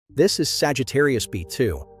This is Sagittarius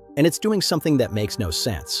B2, and it's doing something that makes no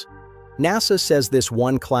sense. NASA says this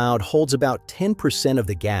one cloud holds about 10% of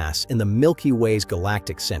the gas in the Milky Way's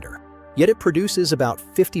galactic center, yet it produces about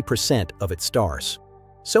 50% of its stars.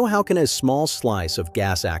 So how can a small slice of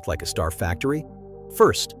gas act like a star factory?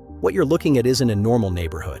 First, what you're looking at isn't a normal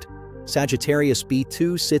neighborhood. Sagittarius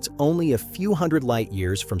B2 sits only a few hundred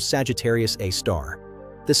light-years from Sagittarius A star,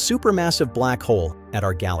 the supermassive black hole at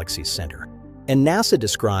our galaxy's center. And NASA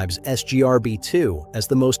describes Sgr B2 as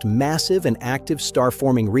the most massive and active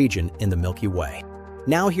star-forming region in the Milky Way.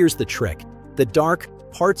 Now here's the trick. The dark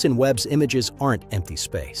parts in Webb's images aren't empty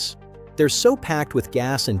space. They're so packed with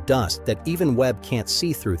gas and dust that even Webb can't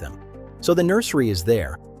see through them. So the nursery is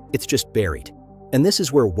there, it's just buried. And this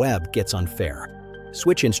is where Webb gets unfair.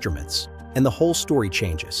 Switch instruments, and the whole story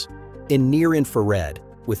changes. In near-infrared,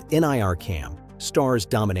 with NIRCam, stars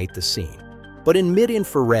dominate the scene. But in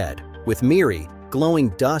mid-infrared, with MIRI, glowing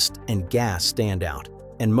dust and gas stand out,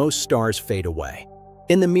 and most stars fade away.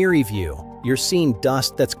 In the MIRI view, you're seeing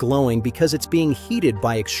dust that's glowing because it's being heated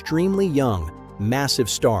by extremely young, massive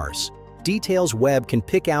stars, details Webb can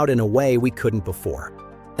pick out in a way we couldn't before.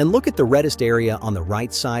 And look at the reddest area on the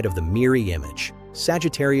right side of the MIRI image,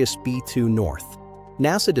 Sagittarius B2 North.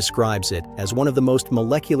 NASA describes it as one of the most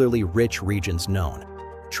molecularly rich regions known.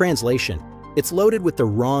 Translation: it's loaded with the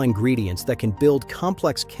raw ingredients that can build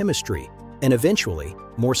complex chemistry and eventually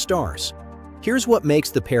more stars. Here's what makes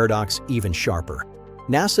the paradox even sharper.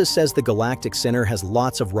 NASA says the galactic center has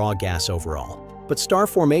lots of raw gas overall, but star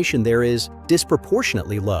formation there is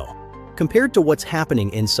disproportionately low compared to what's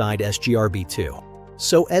happening inside Sgr B2.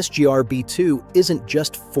 So Sgr B2 isn't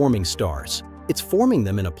just forming stars, it's forming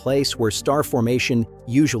them in a place where star formation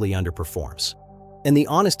usually underperforms. And the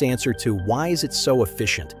honest answer to why is it so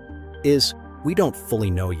efficient is we don't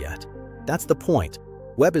fully know yet. That's the point.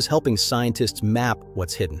 Webb is helping scientists map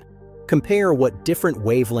what's hidden, compare what different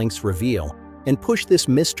wavelengths reveal, and push this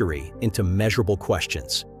mystery into measurable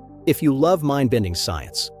questions. If you love mind-bending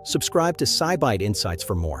science, subscribe to SciByte Insights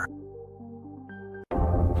for more.